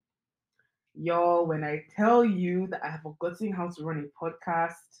Y'all, when I tell you that I have forgotten how to run a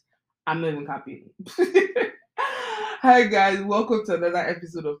podcast, I'm not even happy. Hi guys, welcome to another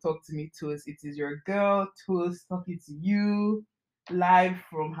episode of Talk to Me Toast. It is your girl Toast talking to you live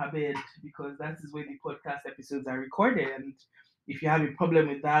from her bed because that is where the podcast episodes are recorded. And if you have a problem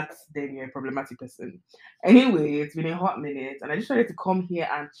with that, then you're a problematic person. Anyway, it's been a hot minute, and I just wanted to come here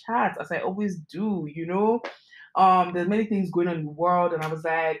and chat as I always do. There's many things going on in the world, and I was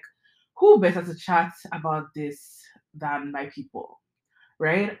like, who better to chat about this than my people,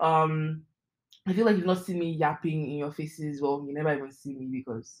 right? I feel like you've not seen me yapping in your faces. Well, you never even see me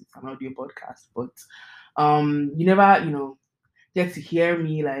because it's an audio podcast, but you never, get to hear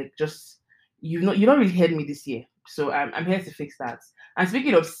me like just you don't really heard me this year. So I'm here to fix that. And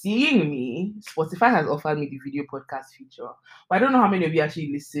speaking of seeing me, Spotify has offered me the video podcast feature. But I don't know how many of you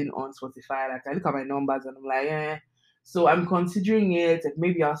actually listen on Spotify. Like I look at my numbers and I'm like, eh. So I'm considering it. Like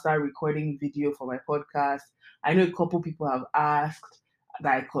maybe I'll start recording video for my podcast. I know a couple people have asked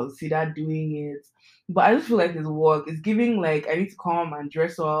that I consider doing it. But I just feel like it's work. It's giving like I need to come and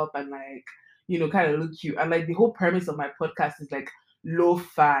dress up and like kind of look cute. And like the whole premise of my podcast is like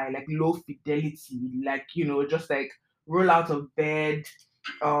lo-fi, like low fidelity, like, just like roll out of bed.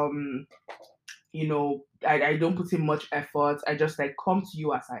 Um, I don't put in much effort. I just like come to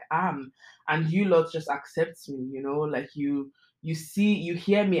you as I am. And you lot just accept me, like you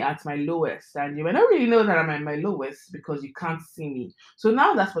hear me at my lowest, and you may not really know that I'm at my lowest because you can't see me. So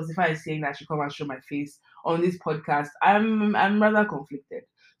now that Spotify is saying that I should come and show my face on this podcast, I'm rather conflicted.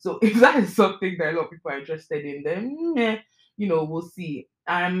 So if that is something that a lot of people are interested in, then we'll see.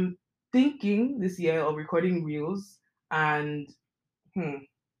 I'm thinking this year of recording reels and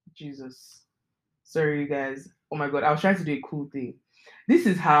Jesus. Sorry, you guys. Oh my god, I was trying to do a cool thing. This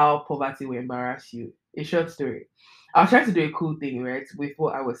is how poverty will embarrass you. A short story. I was trying to do a cool thing, right, with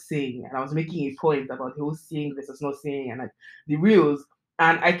what I was saying, and I was making a point about the whole seeing versus not seeing, and like the reels.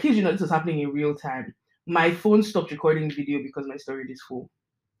 And I kid you not, this was happening in real time. My phone stopped recording video because my storage is full.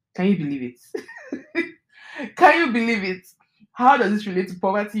 Can you believe it? Can you believe it? How does this relate to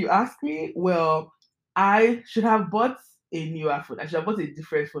poverty, you ask me? Well, I should have bought a newer phone. I should have bought a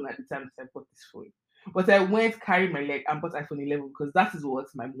different phone at the time that I bought this phone. But I went, carried my leg, and bought iPhone 11 because that is what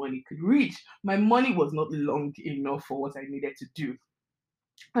my money could reach. My money was not long enough for what I needed to do.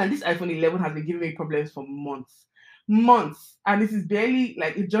 And this iPhone 11 has been giving me problems for months. Months. And this is barely,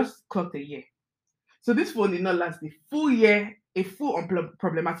 like, it just clocked a year. So this phone did not last a full year, a full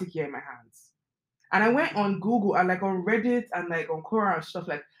problematic year in my hands. And I went on Google and like on Reddit and like on Quora and stuff.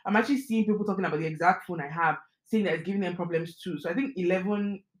 Like I'm actually seeing people talking about the exact phone I have, saying that it's giving them problems too. So I think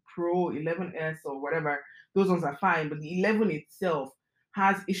 11 Pro, 11S or whatever, those ones are fine, but the 11 itself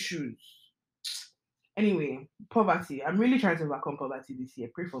has issues. Anyway, poverty. I'm really trying to overcome poverty this year.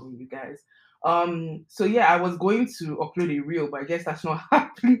 Pray for me, you guys. So yeah, I was going to upload a reel, but I guess that's not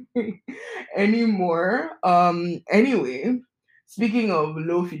happening anymore. Anyway, speaking of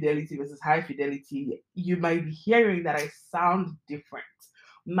low fidelity versus high fidelity, you might be hearing that I sound different.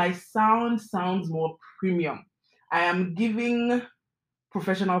 My sound sounds more premium. I am giving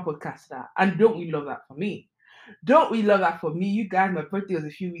professional podcaster, and don't we love that for me? Don't we love that for me? You guys, my birthday was a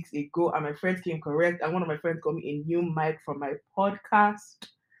few weeks ago, and my friends came correct, and one of my friends got me a new mic for my podcast.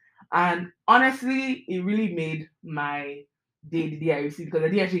 And honestly, it really made my day the day I received because I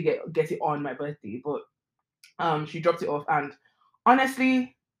didn't actually get it on my birthday, but she dropped it off, and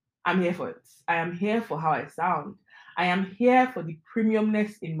honestly, I'm here for it. I am here for how I sound. I am here for the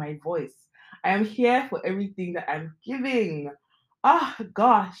premiumness in my voice. I am here for everything that I'm giving. Ah,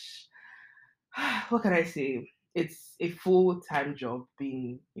 gosh. What can I say? It's a full-time job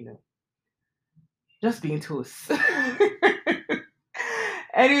being, just being toast.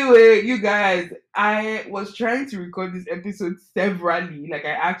 Anyway, you guys, I was trying to record this episode severally. Like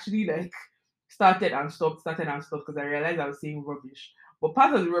I actually like started and stopped because I realized I was saying rubbish. But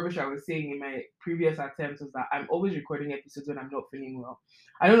part of the rubbish I was saying in my previous attempts was that I'm always recording episodes when I'm not feeling well.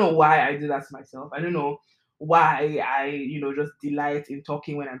 I don't know why I do that to myself. I don't know why I, just delight in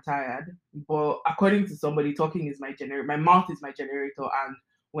talking when I'm tired. But according to somebody, talking is my generator. My mouth is my generator, and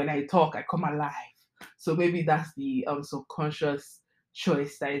when I talk, I come alive. So maybe that's the subconscious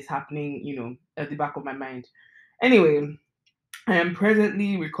choice that is happening, at the back of my mind. Anyway, I am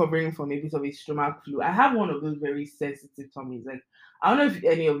presently recovering from a bit of a stomach flu. I have one of those very sensitive tummies. Like I don't know if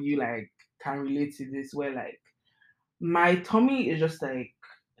any of you like can relate to this, where like my tummy is just like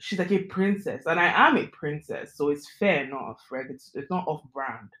she's like a princess, and I am a princess, so it's fair enough, right? It's not off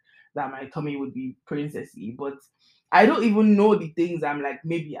brand that my tummy would be princessy, but I don't even know the things I'm like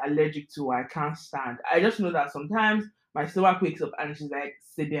maybe allergic to or I can't stand. I just know that sometimes my stomach wakes up and she's like,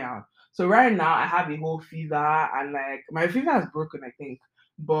 sit down. So right now I have a whole fever and like my fever is broken, I think.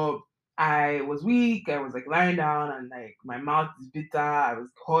 But I was weak, I was like lying down and like my mouth is bitter, I was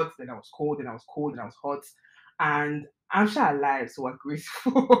hot, then I was cold, then I was cold, then I was hot. And I'm sure alive, so we're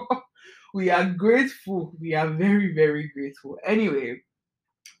grateful. We are grateful. We are very, very grateful. Anyway,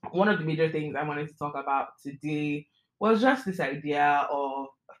 one of the major things I wanted to talk about today was just this idea of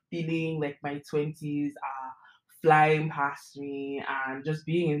feeling like my 20s are flying past me and just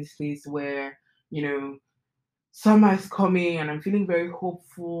being in this place where, you know, summer is coming and I'm feeling very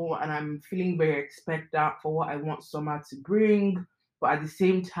hopeful and I'm feeling very expectant for what I want summer to bring. But at the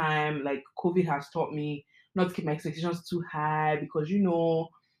same time, like COVID has taught me not to keep my expectations too high because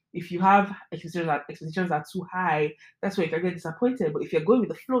if you have expectations are too high, that's where you can get disappointed. But if you're going with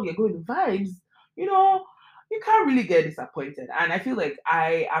the flow, you're going with vibes, you know, you can't really get disappointed. And I feel like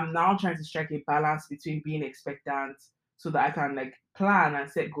I am now trying to strike a balance between being expectant so that I can like plan and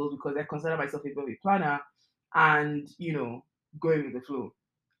set goals because I consider myself a very planner and going with the flow.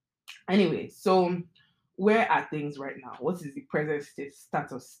 Anyway, so where are things right now? What is the present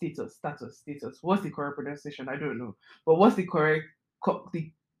status? What's the correct pronunciation? I don't know, but what's the correct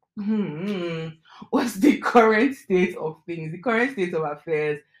the what's the current state of things? The current state of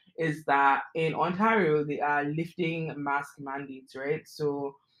affairs is that in Ontario they are lifting mask mandates, right?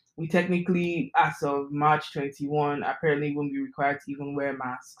 So we technically, as of March 21, apparently won't be required to even wear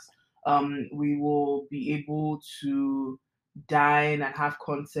masks. We will be able to dine and have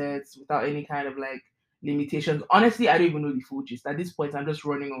concerts without any kind of like limitations. Honestly, I don't even know the full gist. At this point, I'm just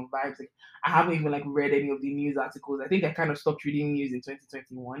running on vibes. Like I haven't even like read any of the news articles. I think I kind of stopped reading news in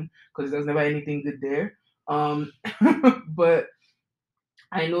 2021 because there was never anything good there. But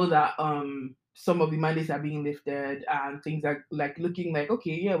I know that some of the mandates are being lifted and things are like looking like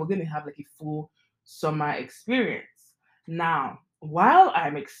okay, yeah, we're gonna have like a full summer experience. Now, while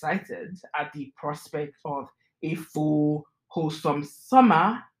I'm excited at the prospect of a full wholesome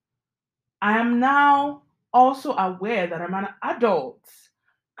summer, I am now also aware that I'm an adult.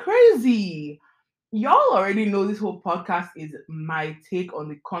 Crazy. Y'all already know this whole podcast is my take on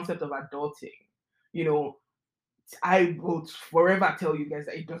the concept of adulting. You know, I will forever tell you guys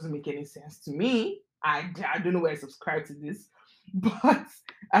that it doesn't make any sense to me. I don't know where I subscribe to this. But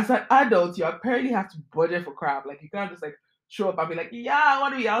as an adult, you apparently have to budget for crap. Like you can't just like show up and be like, yeah, I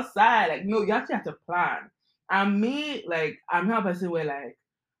want to be outside. Like, no, you actually have to plan. And me, like, I'm not a person where like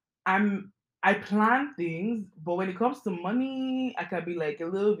I'm I plan things, but when it comes to money, I can be like a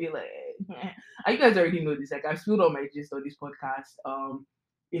little bit like and you guys already know this. Like I've spilled all my gist on this podcast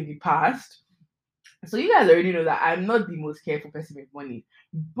in the past. So you guys already know that I'm not the most careful person with money.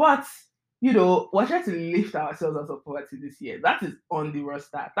 But we're trying to lift ourselves out of poverty this year. That is on the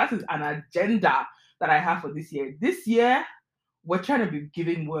roster. That is an agenda that I have for this year. This year, we're trying to be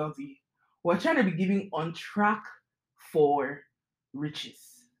giving wealthy. We're trying to be giving on track for riches.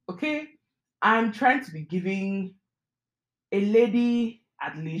 Okay? I'm trying to be giving a lady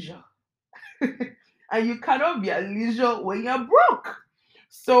at leisure. And you cannot be at leisure when you're broke.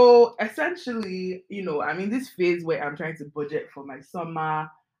 So essentially, I'm in this phase where I'm trying to budget for my summer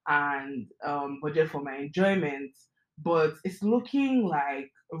and budget for my enjoyment, but it's looking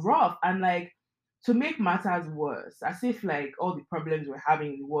like rough. And like to make matters worse, as if like all the problems we're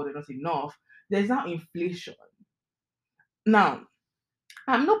having in the world are not enough, there's now inflation. Now,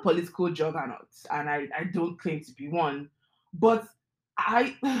 I'm no political juggernaut, and I don't claim to be one, but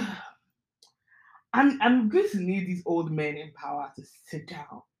I I'm going to need these old men in power to sit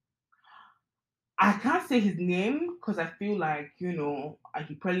down. I can't say his name because I feel like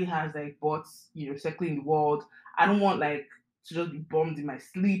he probably has like bots circling the world. I don't want like to just be bombed in my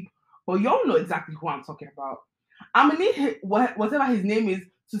sleep, but y'all know exactly who I'm talking about. I'm gonna need whatever his name is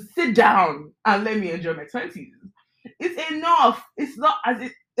to sit down and let me enjoy my 20s. It's enough. It's not as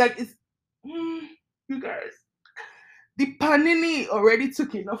it like it's you guys. The Panini already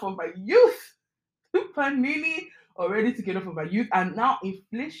took enough of my youth. Panini already took enough of my youth, and now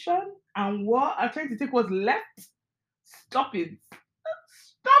inflation and war are trying to take what's left. Stop it.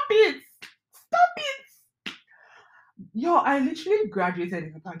 Stop it. Stop it. Yo, I literally graduated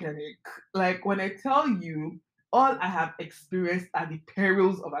in the pandemic. Like, when I tell you all I have experienced are the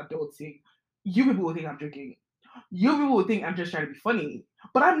perils of adulting, you people will think I'm joking. You people will think I'm just trying to be funny.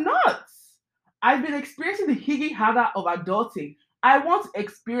 But I'm not. I've been experiencing the higgy haga of adulting. I want to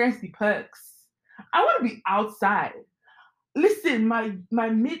experience the perks. I want to be outside. Listen, my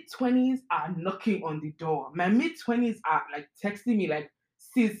mid 20s are knocking on the door. My mid 20s are like texting me like,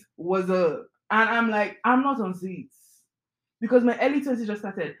 sis, what's up? And I'm like, I'm not on seats. Because my early 20s just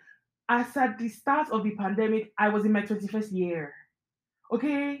started. as at the start of the pandemic, I was in my 21st year.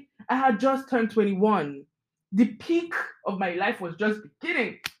 Okay, I had just turned 21. The peak of my life was just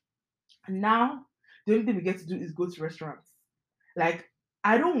beginning. And now, the only thing we get to do is go to restaurants. Like,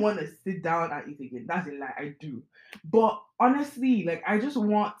 I don't want to sit down and eat again. That's a lie. I do. But honestly, like, I just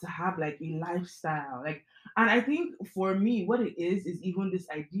want to have like a lifestyle. Like, and I think for me, what it is even this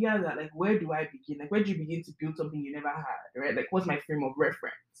idea that, like, where do I begin? Like, where do you begin to build something you never had, right? Like, what's my frame of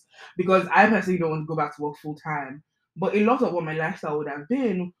reference? Because I personally don't want to go back to work full time. But a lot of what my lifestyle would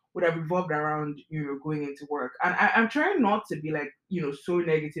have revolved around, going into work. And I'm trying not to be like, so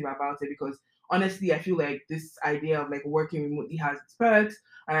negative about it because honestly, I feel like this idea of like working remotely has its perks,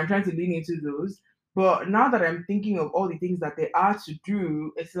 and I'm trying to lean into those. But now that I'm thinking of all the things that there are to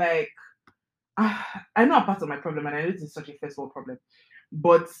do, it's like I know I'm part of my problem, and I know this is such a first world problem,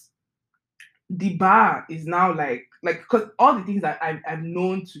 but the bar is now like because all the things that I've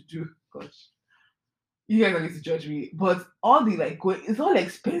known to do, gosh, you guys are going to judge me, but all the like it's all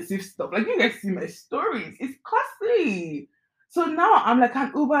expensive stuff. Like you guys see my stories, it's costly. So now I'm like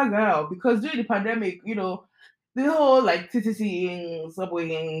an Uber girl because during the pandemic, the whole like TTCing,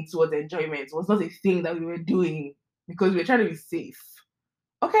 subwaying towards enjoyment was not a thing that we were doing because we were trying to be safe.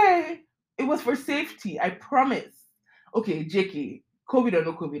 Okay, it was for safety, I promise. Okay, JK, COVID or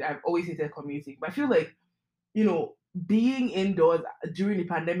no COVID, I've always hated commuting, but I feel like being indoors during the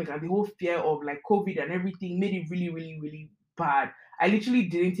pandemic and the whole fear of like COVID and everything made it really, really, really bad. I literally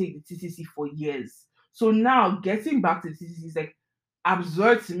didn't take the TCC for years. So now getting back to the TCC is like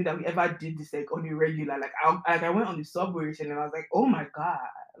absurd to me that we ever did this like on a regular. Like I went on the subway recently and I was like, oh my god,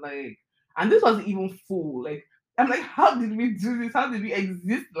 like, and this wasn't even full. Like I'm like, how did we do this? How did we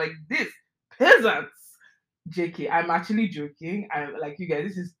exist like this? Peasants. JK, I'm actually joking. I'm like you guys,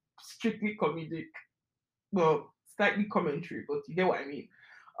 this is strictly comedic, well, slightly commentary, but you get what I mean.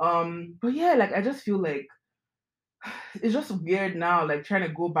 But yeah, like I just feel like it's just weird now, like trying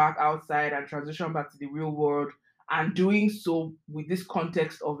to go back outside and transition back to the real world and doing so with this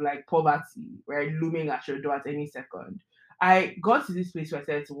context of like poverty, right, looming at your door at any second. I got to this place where I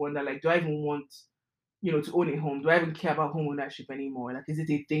started to wonder, like, do I even want, to own a home? Do I even care about home ownership anymore? Like, is it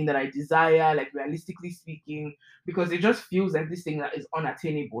a thing that I desire, like realistically speaking? Because it just feels like this thing that is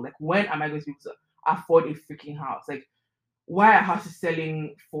unattainable. Like, when am I going to be able to afford a freaking house? Like, why are houses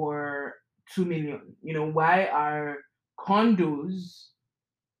selling for 2 million? Why are condos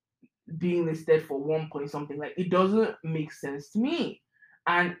being listed for 1 point something? Like, it doesn't make sense to me.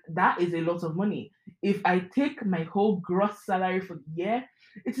 And that is a lot of money. If I take my whole gross salary for the year,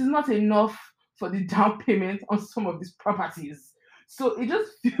 it is not enough for the down payment on some of these properties. So it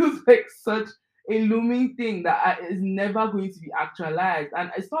just feels like such a looming thing that is never going to be actualized.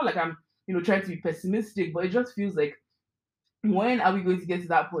 And it's not like I'm, trying to be pessimistic, but it just feels like, when are we going to get to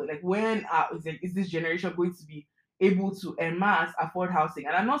that point? Like, when is this generation going to be able to en masse afford housing?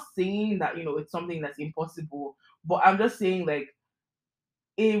 And I'm not saying that it's something that's impossible, but I'm just saying like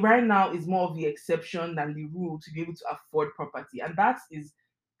right now is more of the exception than the rule to be able to afford property, and that is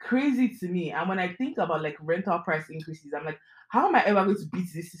crazy to me. And when I think about like rental price increases, I'm like, how am I ever going to beat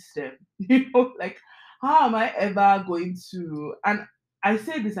this system? Like, how am I ever going to? And I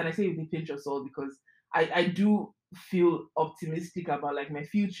say this and I say it with a pinch of salt because I do feel optimistic about like my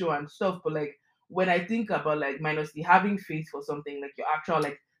future and stuff, but like when I think about like minus the having faith for something, like your actual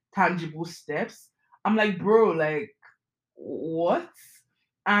like tangible steps, I'm like, bro, like what?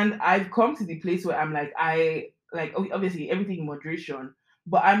 And I've come to the place where I'm like, I like obviously everything in moderation,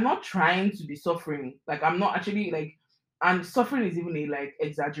 but I'm not trying to be suffering. Like I'm not actually like, and suffering is even a like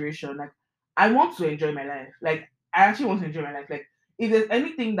exaggeration. Like I want to enjoy my life. Like I actually want to enjoy my life. Like if there's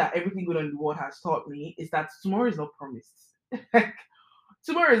anything that everything good in the world has taught me is that tomorrow is not promised. Like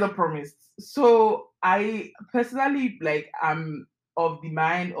tomorrow is not promised. So I personally like I'm of the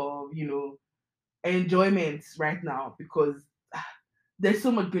mind of enjoyment right now because there's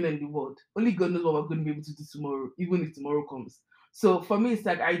so much going on in the world. Only God knows what we're going to be able to do tomorrow, even if tomorrow comes. So for me, it's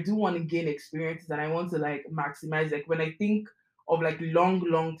like I do want to gain experiences and I want to like maximize. Like when I think of like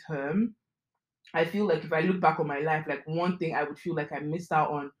long term, I feel like if I look back on my life, like one thing I would feel like I missed out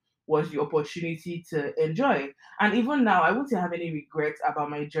on was the opportunity to enjoy. And even now, I won't have any regrets about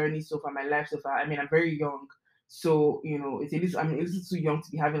my journey so far, my life so far. I mean, I'm very young, so it's a little. I mean, it's a little too young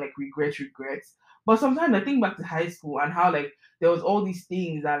to be having like regrets. But sometimes I think back to high school and how like there was all these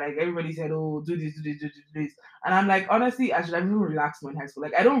things that like everybody said, oh, do this, do this, do this, and I'm like, honestly, I should have even relaxed more in high school.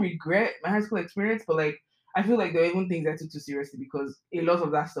 Like I don't regret my high school experience, but like I feel like there are even things I took too seriously because a lot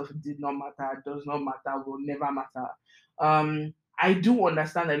of that stuff did not matter, does not matter, will never matter. I do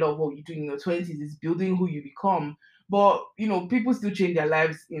understand a lot of what you do in your 20s is building who you become, But people still change their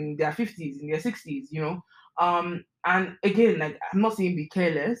lives in their 50s, in their 60s, and again, like, I'm not saying be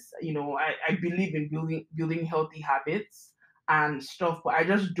careless. I believe in building healthy habits and stuff, but I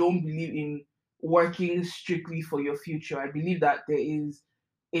just don't believe in working strictly for your future. I believe that there is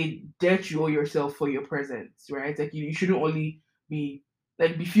a debt you owe yourself for your present, right? Like, you shouldn't only be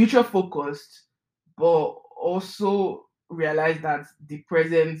be future focused, but also realize that the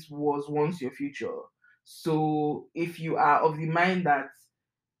present was once your future. So if you are of the mind that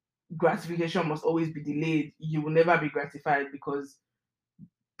gratification must always be delayed, you will never be gratified because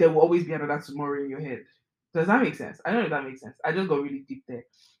there will always be another tomorrow in your head. Does that make sense? I don't know if that makes sense. I just got really deep there.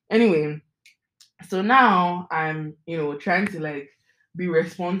 Anyway, so now I'm, trying to like be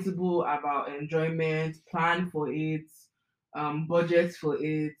responsible about enjoyment, plan for it, budget for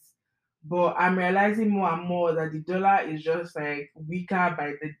it. But I'm realizing more and more that the dollar is just like weaker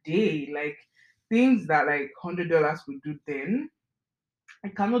by the day. Like, things that like $100 would do then, I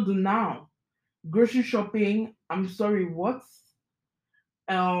cannot do now. Grocery shopping, I'm sorry, what?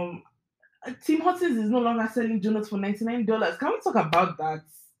 Um, Tim Hortons is no longer selling donuts for $99. Can we talk about that?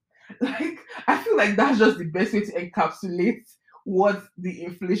 Like, I feel like that's just the best way to encapsulate what the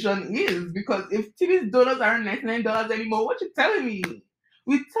inflation is. Because if TV's donuts aren't $99 anymore, what you telling me?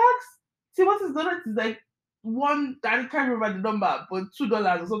 With tax, Tim Hortons donuts is like one. I can't remember the number, but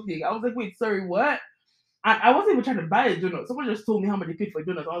 $2 or something. I was like, wait, sorry, what? And I wasn't even trying to buy a donut. Someone just told me how much they paid for a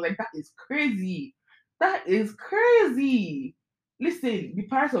donut. I was like, that is crazy. That is crazy. Listen, the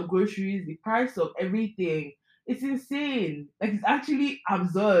price of groceries, the price of everything, it's insane. Like, it's actually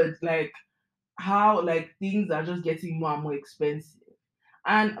absurd. Like, how like things are just getting more and more expensive.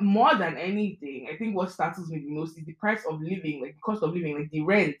 And more than anything, I think what startles me the most is the price of living, like the cost of living, like the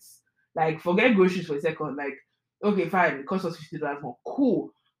rents. Like, forget groceries for a second. Like, okay, fine, it costs us $50 more. Cool.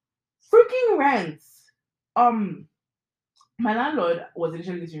 Freaking rents. Um, my landlord was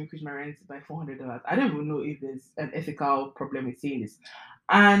initially going to increase my rent by $400. I don't even know if there's an ethical problem with saying this.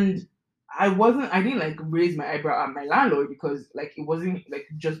 And I didn't like raise my eyebrow at my landlord because like it wasn't like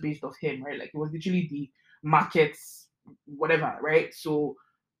just based off him, right? Like, it was literally the markets, whatever, right? So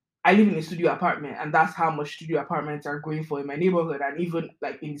I live in a studio apartment, and that's how much studio apartments are going for in my neighborhood and even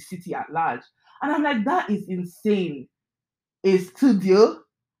like in the city at large. And I'm like, that is insane. A studio,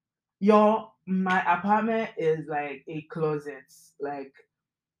 my apartment is like a closet. Like,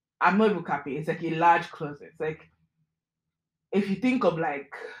 I'm not even capping. It's like a large closet. Like, if you think of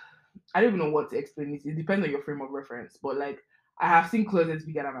like, I don't even know what to explain it. It depends on your frame of reference. But like, I have seen closets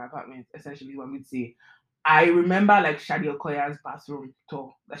bigger than my apartment. Essentially, what I would say. I remember like Shadi Okoya's bathroom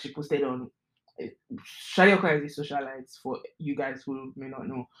tour that she posted on. Shadi Okoya is a socialite for you guys who may not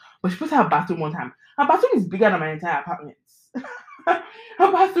know, but she posted her bathroom one time. Her bathroom is bigger than my entire apartment.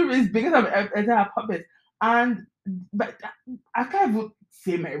 Her bathroom is bigger than my entire apartment, and but I can't even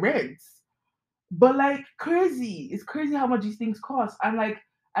say my rent. But like, crazy. It's crazy how much these things cost. And like,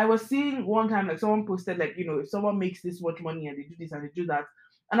 I was seeing one time like someone posted like, if someone makes this much money and they do this and they do that.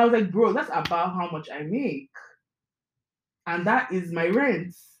 And I was like, bro, that's about how much I make. And that is my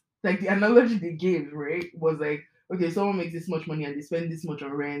rent. Like, the analogy they gave, right, was like, okay, someone makes this much money and they spend this much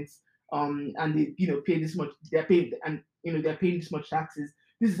on rent, and they, pay this much, they're paying and they're paying this much taxes.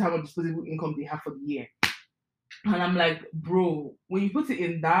 This is how much disposable income they have for the year. And I'm like, bro, when you put it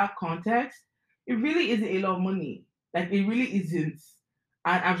in that context, it really isn't a lot of money. Like, it really isn't.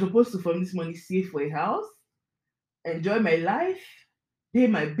 And I'm supposed to fund this money, save for a house, enjoy my life, pay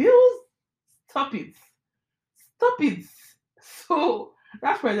my bills. Stop it. Stop it. So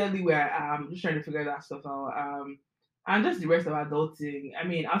that's presently where I am, just trying to figure that stuff out. And just the rest of adulting. I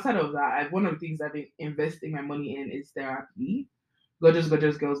mean, outside of that, one of the things I've been investing my money in is therapy. Gorgeous,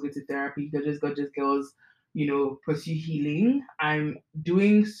 gorgeous girls go to therapy. Gorgeous, gorgeous girls, pursue healing. I'm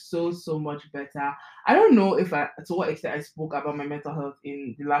doing so, so much better. I don't know if to what extent I spoke about my mental health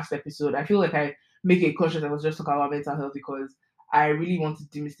in the last episode. I feel like I make it conscious I was just talking about mental health because I really want to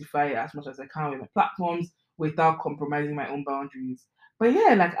demystify it as much as I can with my platforms without compromising my own boundaries. But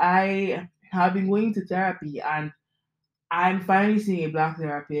yeah, like, I have been going to therapy and I'm finally seeing a black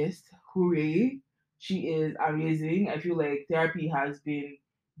therapist. Hooray. She is amazing. I feel like therapy has been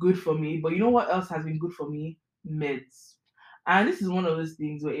good for me. But you know what else has been good for me? Meds. And this is one of those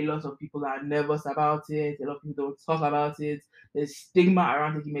things where a lot of people are nervous about it. A lot of people don't talk about it. There's stigma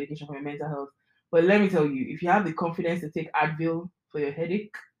around taking medication for your mental health. But let me tell you, if you have the confidence to take Advil for your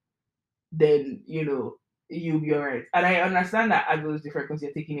headache, then you'll be alright. And I understand that Advil is different because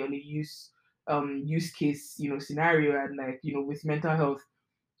you're taking it on a use case scenario, and like with mental health,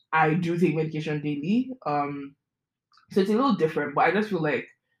 I do take medication daily. So it's a little different, but I just feel like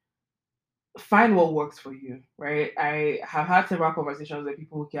find what works for you, right? I have had several conversations where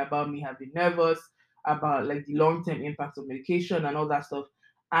people who care about me have been nervous about like the long term impact of medication and all that stuff.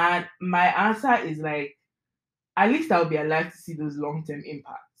 And my answer is like, at least I'll be alive to see those long term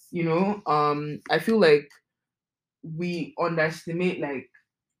impacts. I feel like we underestimate like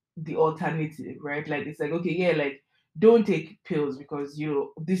the alternative, right? Like it's like, okay, yeah, like don't take pills because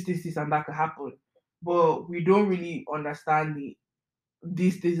this and that could happen. But we don't really understand the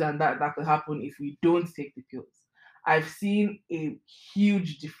this and that could happen if we don't take the pills. I've seen a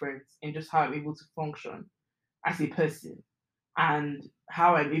huge difference in just how I'm able to function as a person and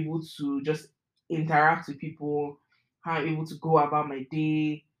how I'm able to just interact with people, how I'm able to go about my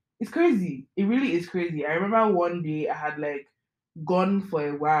day. It's crazy. It really is crazy. I remember one day I had like gone for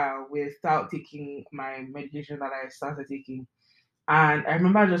a while without taking my medication that I started taking. And I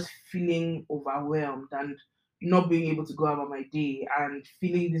remember just feeling overwhelmed and not being able to go about my day and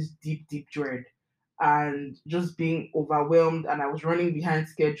feeling this deep, deep dread and just being overwhelmed. And I was running behind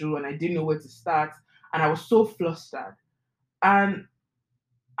schedule and I didn't know where to start. And I was so flustered. And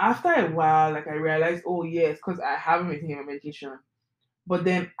after a while, like I realized, oh, yes, because I haven't been taking my medication. But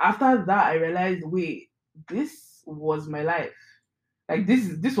then after that, I realized, wait, this was my life. Like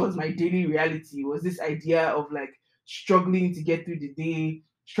this was my daily reality. Was this idea of like struggling to get through the day,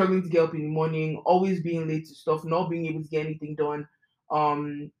 struggling to get up in the morning, always being late to stuff, not being able to get anything done,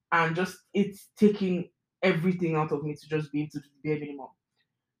 and just it's taking everything out of me to just be able to do the bare minimum.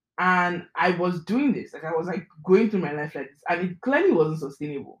 And I was doing this, like I was like going through my life like this, and it clearly wasn't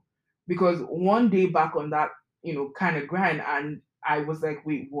sustainable because one day back on that, kind of grind, and I was like,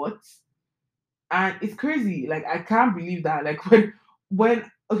 wait, what? And it's crazy. Like I can't believe that. Like when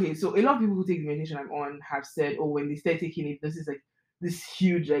okay, so a lot of people who take the medication I'm on have said, oh, when they start taking it, this is like this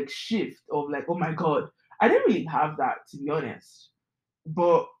huge like shift of like, oh my god. I didn't really have that to be honest.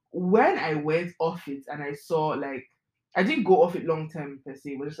 But when I went off it and I saw like I didn't go off it long term per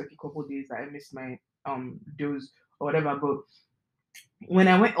se, it was just like a couple of days that I missed my dose or whatever. But when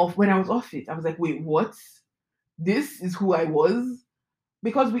I was off it, I was like, wait, what? This is who I was?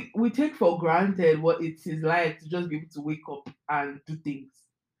 Because we take for granted what it is like to just be able to wake up and do things.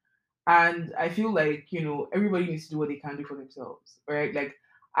 And I feel like, everybody needs to do what they can do for themselves, right? Like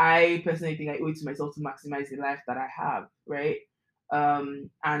I personally think I owe it to myself to maximize the life that I have, right?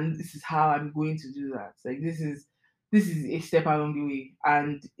 And this is how I'm going to do that. Like this is a step along the way.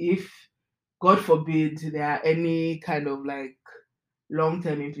 And if God forbid there are any kind of like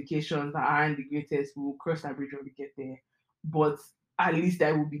long-term implications that aren't the greatest, we will cross that bridge when we get there. But at least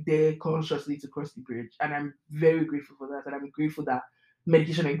I will be there consciously to cross the bridge. And I'm very grateful for that. And I'm grateful that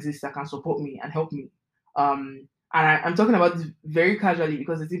medication exists that can support me and help me. I'm talking about this very casually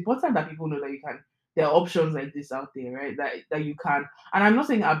because it's important that people know that there are options like this out there, right? That you can. And I'm not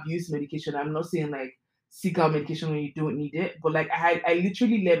saying abuse medication. I'm not saying like seek out medication when you don't need it. But like I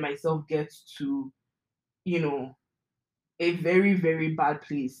literally let myself get to, you know, a very, very bad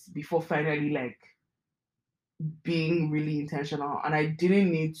place before finally like being really intentional. And I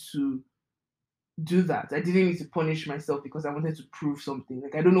didn't need to do that. I didn't need to punish myself because I wanted to prove something.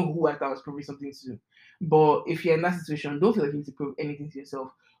 Like I don't know who I thought I was proving something to. But if you're in that situation, don't feel like you need to prove anything to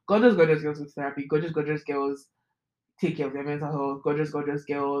yourself. Gorgeous girls with therapy, gorgeous girls take care of their mental health, gorgeous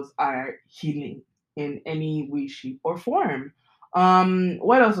girls are healing in any way, shape, or form.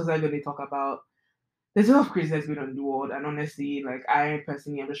 What else was I gonna talk about? There's a lot of craziness going on in the world, and honestly, like I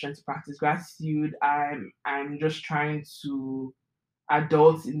personally am just trying to practice gratitude. I'm just trying to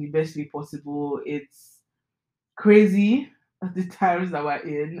adult in the best way possible. It's crazy at the times that we're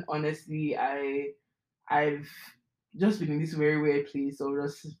in. Honestly, I've just been in this very weird place of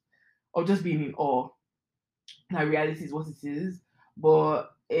just being in awe. Now reality is what it is.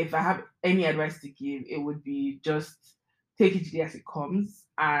 But if I have any advice to give, it would be just take it as it comes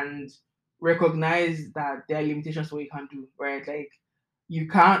and recognize that there are limitations to what you can do, right? Like you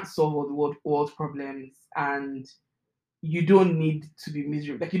can't solve all the world's problems and you don't need to be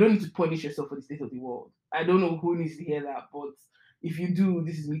miserable. Like you don't need to punish yourself for the state of the world. I don't know who needs to hear that, but if you do,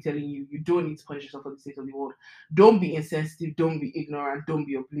 this is me telling you, you don't need to punish yourself for the state of the world. Don't be insensitive, don't be ignorant, don't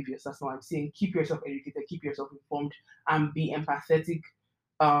be oblivious. That's what I'm saying. Keep yourself educated, keep yourself informed, and be empathetic,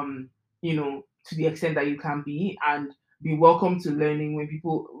 to the extent that you can be, and be welcome to learning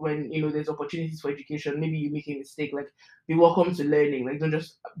when there's opportunities for education. Maybe you make a mistake, like be welcome to learning. Like don't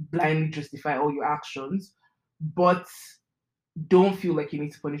just blindly justify all your actions, but don't feel like you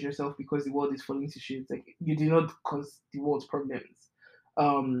need to punish yourself because the world is falling to shit. Like you did not cause the world's problems.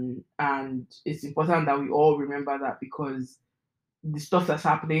 And it's important that we all remember that because the stuff that's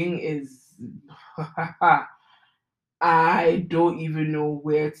happening is I don't even know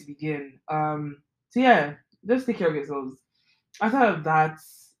where to begin. So yeah, just take care of yourselves. Outside of that,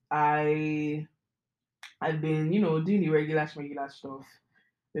 I I've been, doing the regular stuff.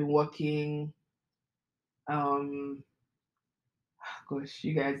 Been working. Um, Gosh,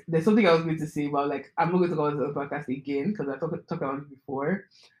 you guys, there's something I was going to say about like I'm not going to talk about the podcast again because I talked about it before.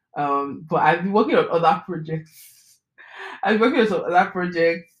 But I've been working on other projects. I've been working on some other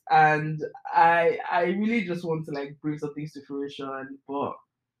projects, and I really just want to like bring some things to fruition, but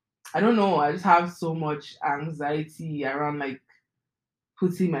I don't know. I just have so much anxiety around like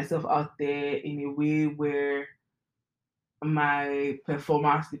putting myself out there in a way where my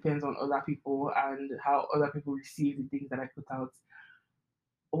performance depends on other people and how other people receive the things that I put out.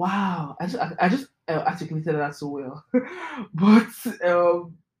 Wow, I just articulated that so well. But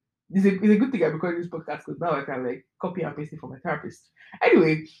it's a good thing I recorded this podcast because now I can like copy and paste it for my therapist.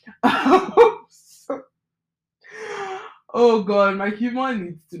 Anyway, so, oh god, my humor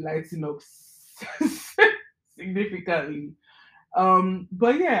needs to lighten up significantly.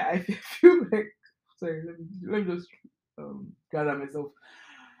 But yeah, I feel like sorry, let me just gather myself.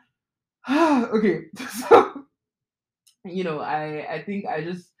 Okay, so I think I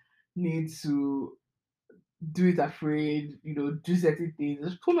just need to do it afraid, do certain things,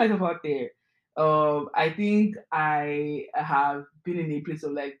 just put myself out there. I think I have been in a place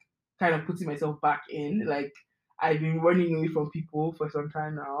of like kind of putting myself back in. Like I've been running away from people for some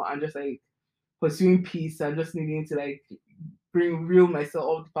time now and just like pursuing peace and just needing to like bring real myself,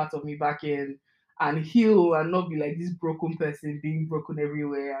 all the parts of me back in and heal and not be like this broken person being broken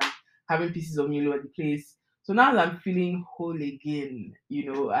everywhere and having pieces of me all over the place. So now that I'm feeling whole again,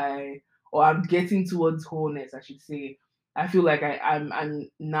 I'm getting towards wholeness, I should say. I feel like I'm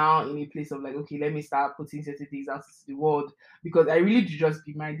now in a place of like, okay, let me start putting certain things out into the world because I really do just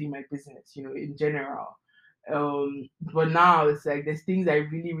be minding my business, in general. But now it's like there's things I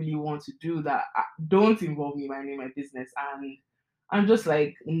really, really want to do that don't involve me minding my business, and I'm just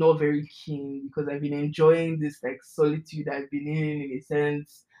like not very keen because I've been enjoying this like solitude I've been in a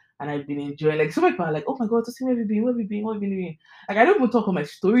sense, and I've been enjoying like so many people are like, oh my god, Tosin, where have you been? Where have you been? What have you been doing? Like I don't even talk on my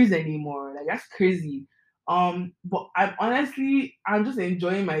stories anymore. Like that's crazy. But I'm just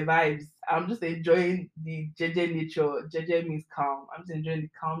enjoying my vibes. I'm just enjoying the JJ nature. JJ means calm. I'm just enjoying the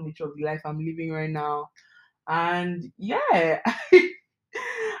calm nature of the life I'm living right now. And yeah,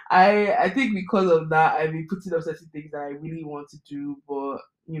 I think because of that, I've been putting up certain things that I really want to do, but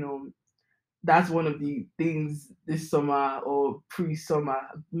you know, that's one of the things this summer or pre-summer,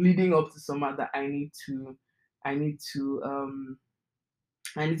 leading up to summer that I need to I need to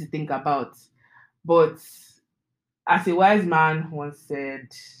think about. But as a wise man once said,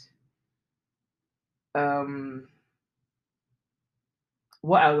 um,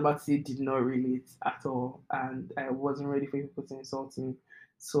 what I was about to say did not relate at all, and I wasn't ready for people to insult me.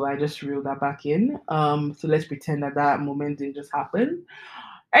 So I just reeled that back in. So let's pretend that that moment didn't just happen.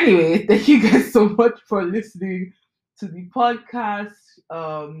 Anyway, thank you guys so much for listening to the podcast.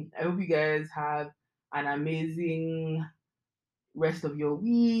 I hope you guys have an amazing rest of your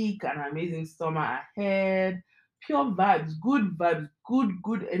week, an amazing summer ahead. Pure vibes,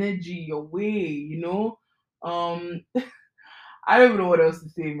 good energy your way, I don't even know what else to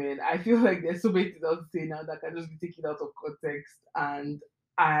say, man. I feel like there's so many things else to say now that can just be taken out of context, and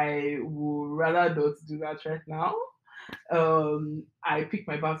I would rather not do that right now. I pick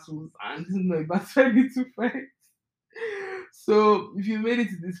my battles, and this is not a battle I need to fight. So, if you made it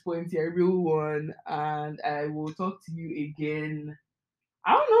to this point, you're a real one, and I will talk to you again.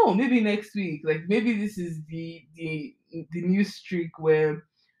 I don't know, maybe next week. Like maybe this is the new streak where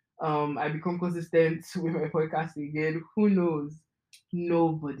I become consistent with my podcast again. Who knows?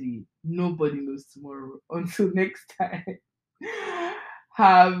 Nobody knows tomorrow. Until next time,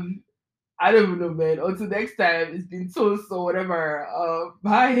 have I don't even know, man. Until next time, it's been so whatever.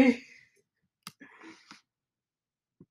 Bye.